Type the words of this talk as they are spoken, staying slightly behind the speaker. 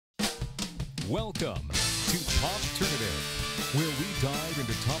Welcome to Popternative, where we dive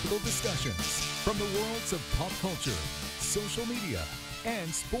into topical discussions from the worlds of pop culture, social media, and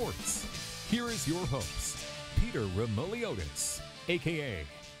sports. Here is your host, Peter Remoliotis, aka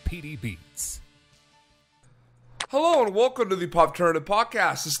PD Beats. Hello and welcome to the Popternative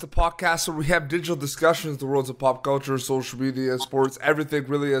Podcast. This is the podcast where we have digital discussions of the worlds of pop culture, social media, sports, everything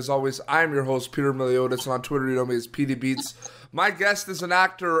really. As always, I'm your host, Peter Meliodas, and on Twitter you know me as PD Beats. My guest is an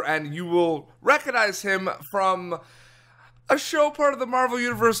actor, and you will recognize him from a show part of the Marvel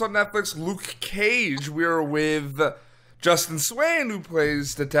Universe on Netflix, Luke Cage. We're with Justin Swain, who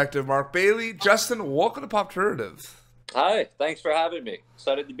plays Detective Mark Bailey. Justin, welcome to Popternative. Hi, thanks for having me.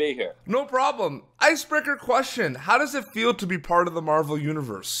 Excited to be here. No problem. Icebreaker question. How does it feel to be part of the Marvel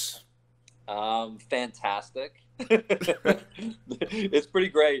Universe? Fantastic. It's pretty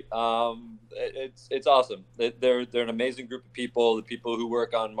great. It's awesome. They're an amazing group of people. The people who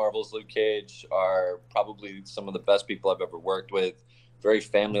work on Marvel's Luke Cage are probably some of the best people I've ever worked with. Very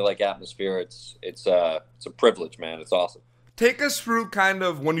family-like atmosphere. It's a privilege, man. It's awesome. Take us through kind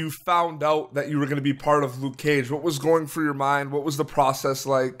of when you found out that you were going to be part of Luke Cage. What was going through your mind? What was the process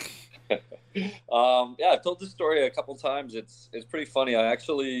like? I've told this story a couple times. It's pretty funny. I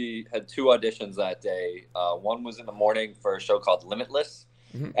actually had two auditions that day. One was in the morning for a show called Limitless.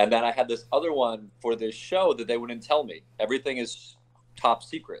 Mm-hmm. And then I had this other one for this show that they wouldn't tell me. Everything is top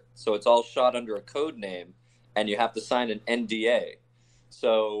secret. So it's all shot under a code name, and you have to sign an NDA.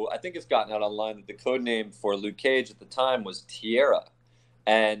 So I think it's gotten out online that the code name for Luke Cage at the time was Tierra.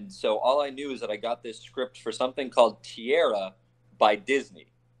 And so all I knew is that I got this script for something called Tierra by Disney.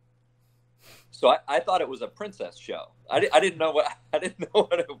 So I thought it was a princess show. I didn't know what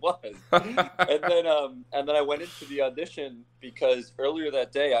it was. and then I went into the audition because earlier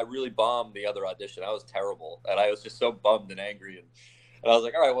that day I really bombed the other audition. I was terrible, and I was just so bummed and angry. And I was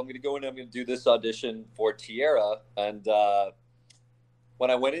like, all right, well, I'm going to go in and I'm going to do this audition for Tierra. And when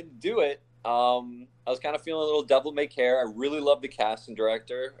I went in to do it, I was kind of feeling a little devil may care. I really love the casting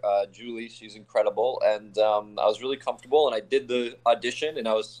director, Julie. She's incredible. And I was really comfortable. And I did the audition, and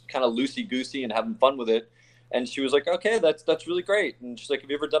I was kind of loosey-goosey and having fun with it. And she was like, okay, that's really great. And she's like, have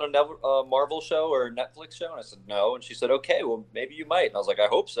you ever done a Marvel show or a Netflix show? And I said, no. And she said, okay, well, maybe you might. And I was like, I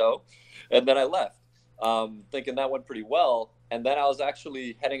hope so. And then I left, thinking that went pretty well. And then I was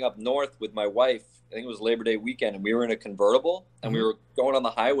actually heading up north with my wife. I think it was Labor Day weekend, and we were in a convertible, and we were going on the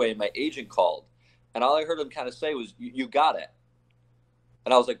highway, and my agent called. And all I heard him kind of say was, you got it.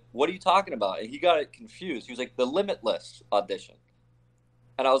 And I was like, what are you talking about? And he got it confused. He was like, the Limitless audition.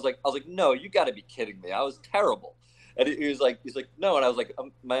 And I was like, no, you got to be kidding me. I was terrible. And he's like, no. And I was like,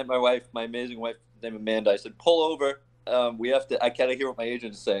 my wife, my amazing wife named Amanda, I said, pull over. I can't hear what my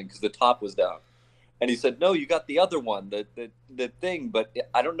agent is saying because the top was down. And he said, no, you got the other one, the thing, but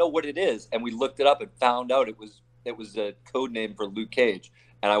I don't know what it is. And we looked it up and found out it was a code name for Luke Cage.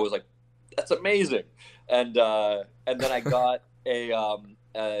 And I was like, that's amazing. And then I got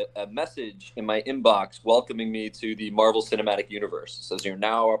a message in my inbox welcoming me to the Marvel Cinematic Universe. It says you're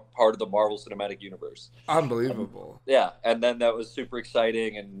now a part of the Marvel Cinematic Universe. Unbelievable. Yeah, and then that was super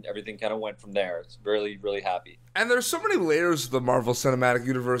exciting, and everything kind of went from there. It's really, really happy. And there's so many layers of the Marvel Cinematic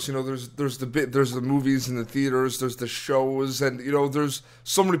Universe. You know, there's the movies in the theaters, there's the shows, and you know, there's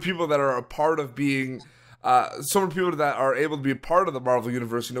so many people that are a part of being. So many people that are able to be a part of the Marvel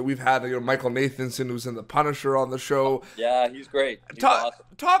Universe. You know, we've had Michael Nathanson, who's in The Punisher, on the show. Yeah, he's great. He's awesome.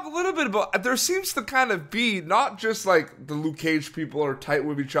 Talk a little bit about. There seems to kind of be not just like the Luke Cage people are tight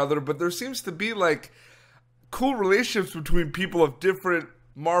with each other, but there seems to be like cool relationships between people of different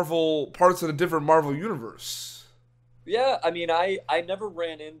Marvel parts of the different Marvel universe. Yeah, I mean, I never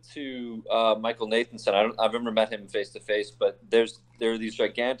ran into Michael Nathanson. I've never met him face to face, but there are these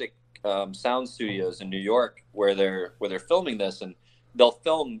gigantic sound studios in New York where they're filming this, and they'll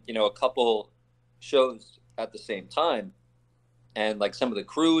film a couple shows at the same time, and like some of the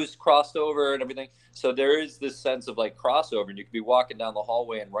crews crossed over and everything. So there is this sense of like crossover, and you could be walking down the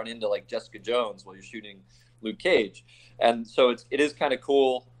hallway and run into like Jessica Jones while you're shooting Luke Cage. And so it is kind of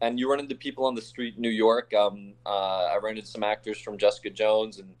cool. And you run into people on the street in New York. I ran into some actors from Jessica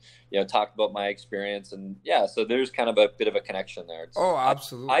Jones and, talked about my experience. And yeah, so there's kind of a bit of a connection there.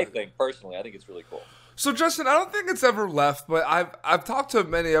 Absolutely. I think personally, I think it's really cool. So Justin, I don't think it's ever left, but I've talked to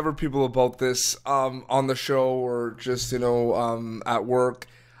many other people about this on the show or just, at work.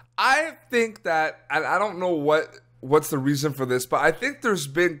 I think that, and I don't know what what's the reason for this, but I think there's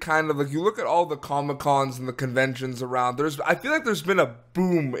been kind of like, you look at all the Comic-Cons and the conventions around, I feel like there's been a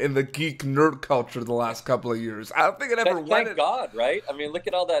boom in the geek nerd culture the last couple of years. I don't think it ever went. Thank God, right? I mean, look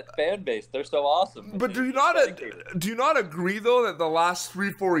at all that fan base. They're so awesome. But do you not agree though that the last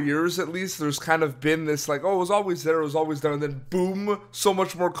 3-4 years at least there's kind of been this like, oh, it was always there, it was always there, and then boom, so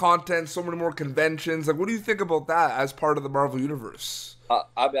much more content, so many more conventions. Like, what do you think about that as part of the Marvel universe?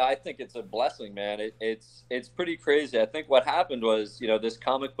 I think it's a blessing, man. It's pretty crazy. I think what happened was, this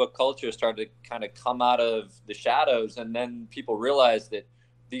comic book culture started to kind of come out of the shadows, and then people realized that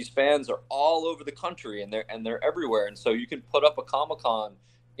these fans are all over the country and they're everywhere. And so you can put up a Comic-Con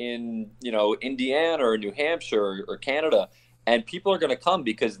in, Indiana or New Hampshire or Canada, and people are going to come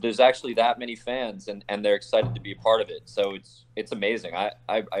because there's actually that many fans, and they're excited to be a part of it. So it's amazing.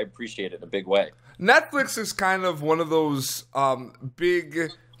 I appreciate it in a big way. Netflix is kind of one of those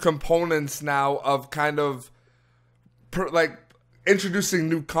big components now of kind of introducing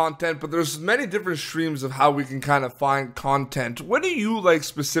new content, but there's many different streams of how we can kind of find content. What do you like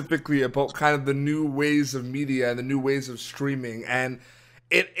specifically about kind of the new ways of media and the new ways of streaming? And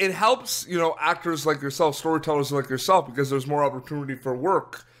it helps, actors like yourself, storytellers like yourself, because there's more opportunity for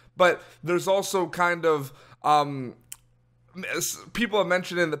work. But there's also kind of people have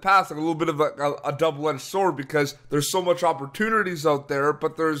mentioned in the past, like a little bit of a double-edged sword, because there's so much opportunities out there,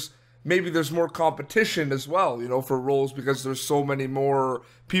 but there's more competition as well, for roles, because there's so many more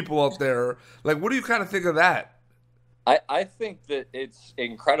people out there. Like, what do you kind of think of that? I think that it's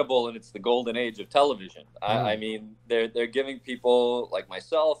incredible, and it's the golden age of television. I mean, they're giving people like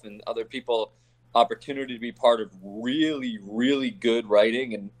myself and other people opportunity to be part of really, really good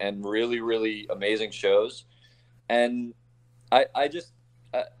writing and really, really amazing shows. And I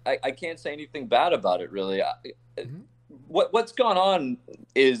can't say anything bad about it, really. What's gone on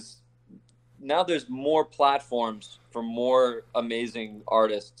is now there's more platforms for more amazing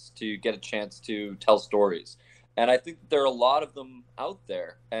artists to get a chance to tell stories. And I think there are a lot of them out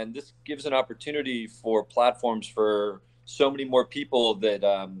there. And this gives an opportunity for platforms for so many more people that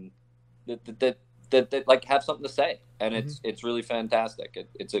like have something to say. And it's really fantastic.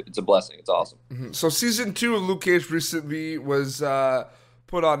 It's a blessing. It's awesome. So season 2 of Luke Cage recently was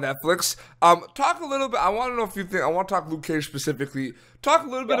put on Netflix. Talk a little bit. I want to know if you think, I want to talk Luke Cage specifically. Talk a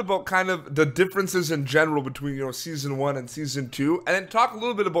little bit about kind of the differences in general between, season 1 and season 2. And then talk a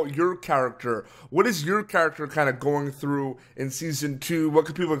little bit about your character. What is your character kind of going through in season 2? What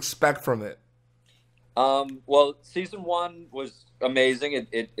can people expect from it? Well, season 1 was amazing.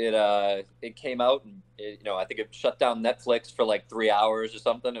 It came out and I think it shut down Netflix for like 3 hours or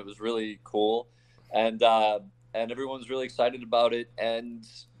something. It was really cool. And everyone's really excited about it. And,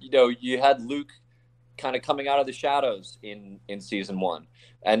 you had Luke kind of coming out of the shadows in season 1.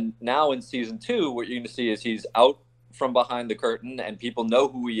 And now in season 2, what you're going to see is he's out from behind the curtain and people know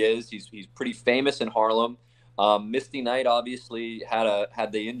who he is. He's pretty famous in Harlem. Misty Knight obviously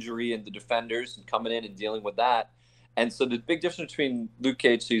had the injury in the Defenders and coming in and dealing with that. And so the big difference between Luke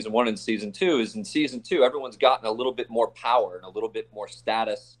Cage season 1 and season 2 is in season 2, everyone's gotten a little bit more power and a little bit more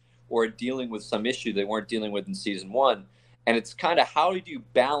status, or dealing with some issue they weren't dealing with in season 1. And it's kind of, how do you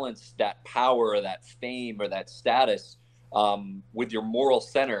balance that power or that fame or that status with your moral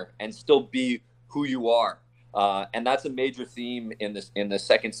center and still be who you are? And that's a major theme in the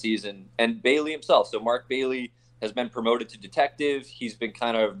second season. And Bailey himself, so Mark Bailey has been promoted to detective. He's been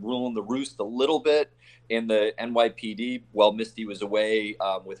kind of ruling the roost a little bit in the NYPD while Misty was away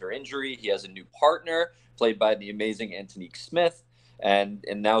with her injury. He has a new partner played by the amazing Antonique Smith. And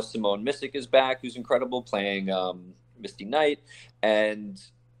now Simone Missick is back, who's incredible, playing Misty Knight. And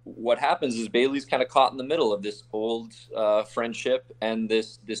what happens is Bailey's kind of caught in the middle of this old friendship and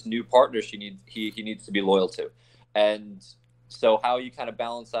this new partner he needs to be loyal to. And so how you kind of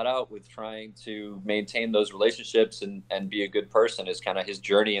balance that out with trying to maintain those relationships and be a good person is kind of his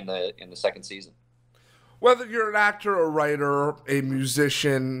journey in the second season. Whether you're an actor, a writer, a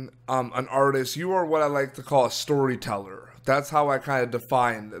musician, an artist, you are what I like to call a storyteller. That's how I kind of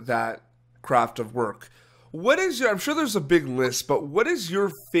define that craft of work. I'm sure there's a big list, but what is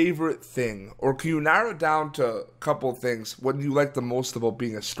your favorite thing? Or can you narrow it down to a couple of things? What do you like the most about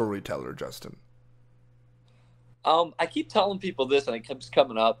being a storyteller, Justin? I keep telling people this, and it keeps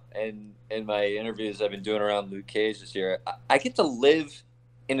coming up in my interviews I've been doing around Luke Cage this year. I get to live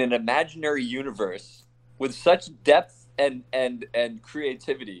in an imaginary universe with such depth and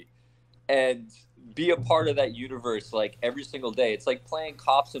creativity, and be a part of that universe like every single day. It's like playing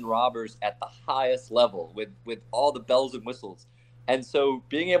cops and robbers at the highest level with all the bells and whistles. And so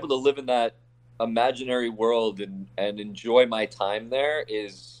being able to live in that imaginary world and enjoy my time there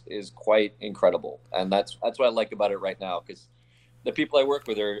is quite incredible. And that's what I like about it right now, because the people I work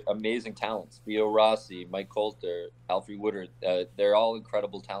with are amazing talents. Vito Rossi, Mike Coulter, Alfre Woodard. They're all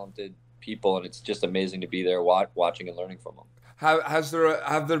incredible, talented people, and it's just amazing to be there watching and learning from them.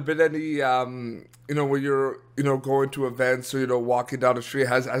 Have there been any where you're going to events or walking down the street,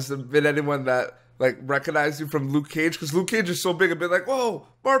 has there been anyone that like recognized you from Luke Cage? Because Luke Cage is so big, a bit like, whoa,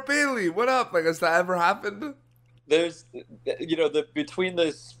 Mark Bailey, what up? Like, has that ever happened? There's between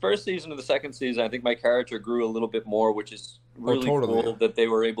the first season and the second season, I think my character grew a little bit more, which is really cool that they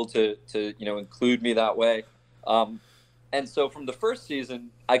were able to include me that way. And so from the first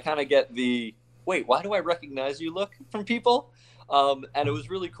season, I kind of get the, wait, why do I recognize you look from people? And it was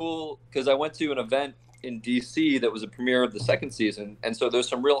really cool because I went to an event in DC that was a premiere of the second season. And so there's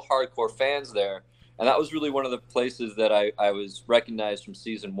some real hardcore fans there. And that was really one of the places that I was recognized from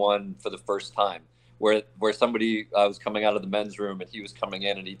season one for the first time, where somebody was coming out of the men's room and he was coming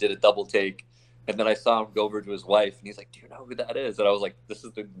in and he did a double take. And then I saw him go over to his wife and he's like, do you know who that is? And I was like, this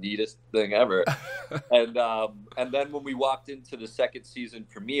is the neatest thing ever. And then when we walked into the second season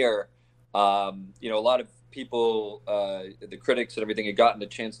premiere, a lot of people, the critics and everything, had gotten a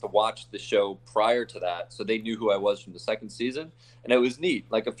chance to watch the show prior to that. So they knew who I was from the second season. And it was neat.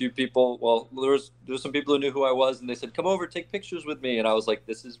 Like a few people, there was some people who knew who I was and they said, come over, take pictures with me. And I was like,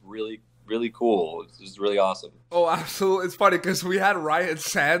 this is really, really cool. This is really awesome. Oh, absolutely. It's funny because we had Ryan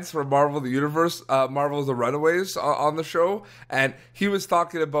Sands from Marvel the Universe, Marvel's The Runaways on the show. And he was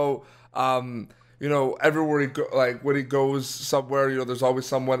talking about, everywhere he go, like when he goes somewhere, there's always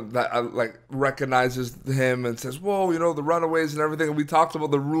someone that like recognizes him and says, whoa, the Runaways and everything. And we talked about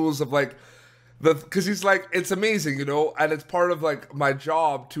the rules of like, because he's like, it's amazing, and it's part of like my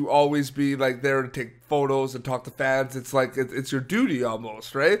job to always be like there to take photos and talk to fans. It's like it's your duty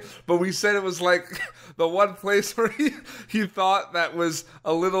almost, right? But we said it was like the one place where he thought that was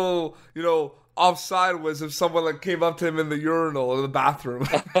a little offside was if someone like came up to him in the urinal or the bathroom,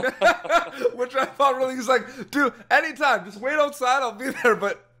 which I thought really, he's like, dude, anytime, just wait outside, I'll be there.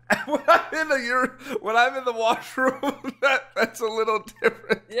 But when I'm in the washroom, that's a little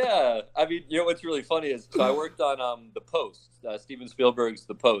different. Yeah, I mean, what's really funny is, so I worked on The Post, Steven Spielberg's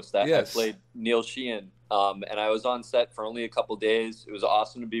The Post. I played Neil Sheehan, and I was on set for only a couple days. It was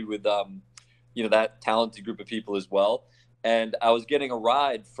awesome to be with that talented group of people as well. And I was getting a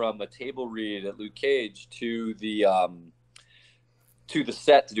ride from a table read at Luke Cage to the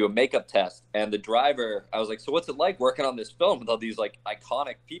set to do a makeup test. And the driver, I was like, so what's it like working on this film with all these like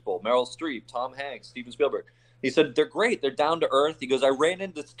iconic people, Meryl Streep, Tom Hanks, Steven Spielberg? He said, they're great. They're down to earth. He goes, I ran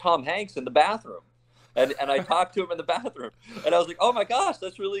into Tom Hanks in the bathroom. And I talked to him in the bathroom. And I was like, oh my gosh,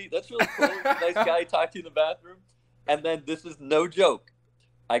 that's really cool. Nice guy talked to you in the bathroom. And then this is no joke.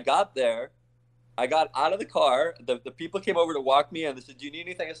 I got there. I got out of the car. The people came over to walk me in. They said, do you need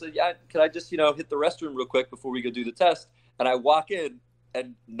anything? I said, yeah, can I just, hit the restroom real quick before we go do the test? And I walk in,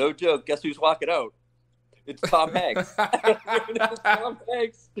 and no joke, guess who's walking out? It's Tom Hanks. It's Tom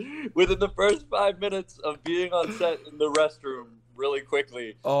Hanks within the first 5 minutes of being on set in the restroom really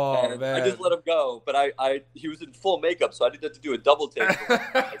quickly. Oh, and man. I just let him go. But he was in full makeup, so I didn't have to do a double take.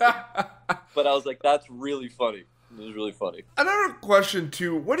 But I was like, that's really funny. It was really funny. Another question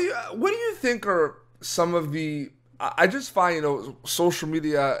too. What do you think are some of the? I just find social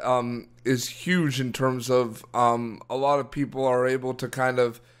media is huge in terms of a lot of people are able to kind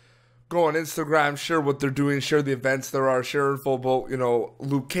of go on Instagram, share what they're doing, share the events there are, share info about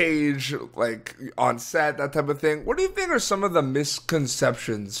Luke Cage, like on set, that type of thing. What do you think are some of the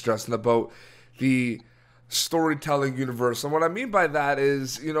misconceptions, Justin, about the storytelling universe? And what I mean by that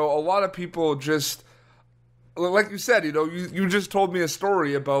is a lot of people just, like you said, you just told me a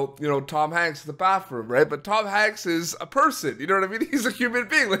story about, Tom Hanks in the bathroom, right? But Tom Hanks is a person, you know what I mean? He's a human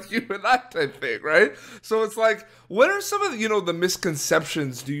being like you and I type thing, right? So it's like, what are some of the, the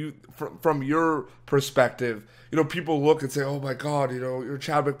misconceptions from your perspective? People look and say, oh my God, you're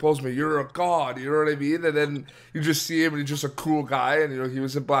Chadwick Boseman, you're a god, you know what I mean? And then you just see him and he's just a cool guy and, he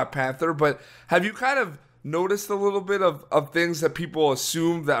was in Black Panther. But have you kind of noticed a little bit of things that people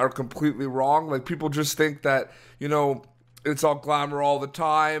assume that are completely wrong? Like people just think that, it's all glamour all the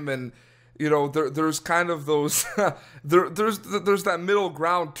time. And, there's kind of those, there's that middle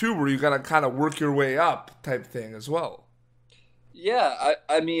ground too, where you got to kind of work your way up type thing as well. Yeah.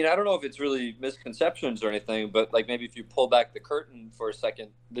 I mean, I don't know if it's really misconceptions or anything, but like maybe if you pull back the curtain for a second,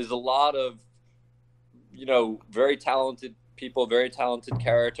 there's a lot of, very talented people, very talented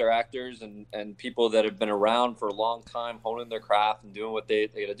character actors and people that have been around for a long time, honing their craft and doing what they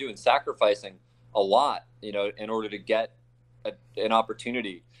got to do and sacrificing a lot, in order to get an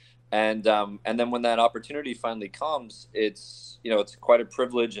opportunity. And then when that opportunity finally comes, it's, you know, it's quite a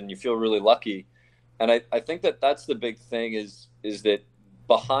privilege and you feel really lucky. And I think that that's the big thing is that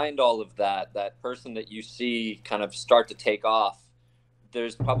behind all of that, that person that you see kind of start to take off,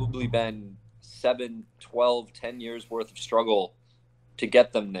 there's probably been 7, 12, 10 years worth of struggle to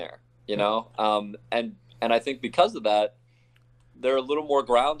get them there, you know? And I think because of that, they're a little more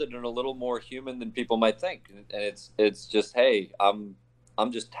grounded and a little more human than people might think. And it's just, hey, I'm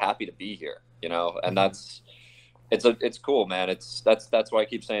just happy to be here, you know? And it's cool, man. That's why I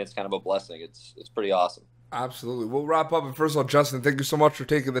keep saying it's kind of a blessing. It's pretty awesome. Absolutely. We'll wrap up. And first of all, Justin, thank you so much for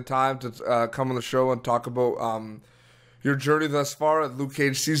taking the time to come on the show and talk about your journey thus far at Luke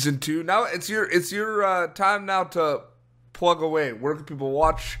Cage Season 2. Now it's your time now to plug away. Where can people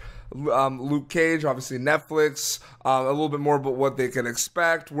watch Luke Cage? Obviously Netflix. A little bit more about what they can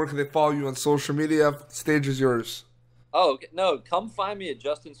expect. Where can they follow you on social media? Stage is yours. Oh, no, come find me at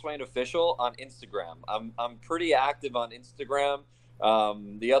Justin Swain Official on Instagram. I'm pretty active on Instagram.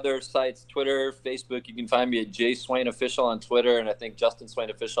 The other sites, Twitter, Facebook, you can find me at J Swain Official on Twitter, and I think Justin Swain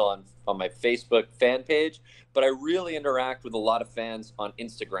Official on my Facebook fan page. But I really interact with a lot of fans on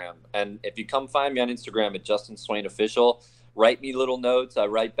Instagram. And if you come find me on Instagram at Justin Swain Official, write me little notes. I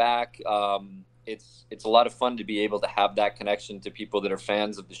write back. It's a lot of fun to be able to have that connection to people that are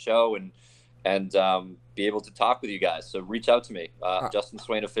fans of the show and be able to talk with you guys. So reach out to me, Justin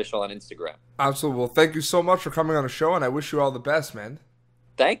Swain Official on Instagram. Absolutely. Well, thank you so much for coming on the show, and I wish you all the best, man.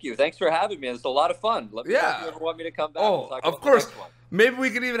 Thank you. Thanks for having me. It's a lot of fun. Let me know if you ever want me to come back. Oh, of course. Maybe we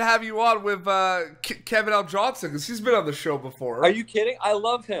could even have you on with Kevin L. Johnson, because he's been on the show before. Are you kidding? I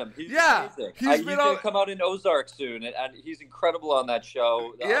love him. He's amazing. He's going to come out in Ozark soon, and he's incredible on that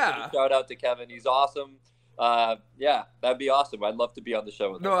show. Shout out to Kevin. He's awesome. Yeah, that'd be awesome. I'd love to be on the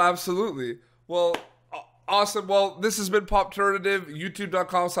show with him. No, absolutely. Well, awesome. Well, this has been Popternative,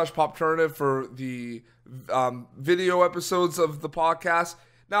 youtube.com/Popternative for the video episodes of the podcast.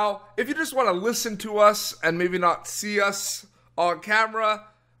 Now, if you just want to listen to us and maybe not see us on camera,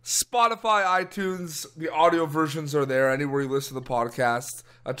 Spotify, iTunes, the audio versions are there anywhere you listen to the podcast.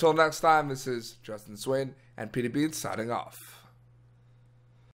 Until next time, this is Justin Swain and Peter Beats signing off.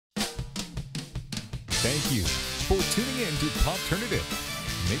 Thank you for tuning in to Popternative.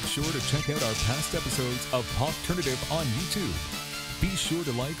 Make sure to check out our past episodes of Popternative on YouTube. Be sure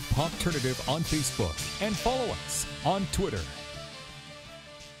to like Popternative on Facebook and follow us on Twitter.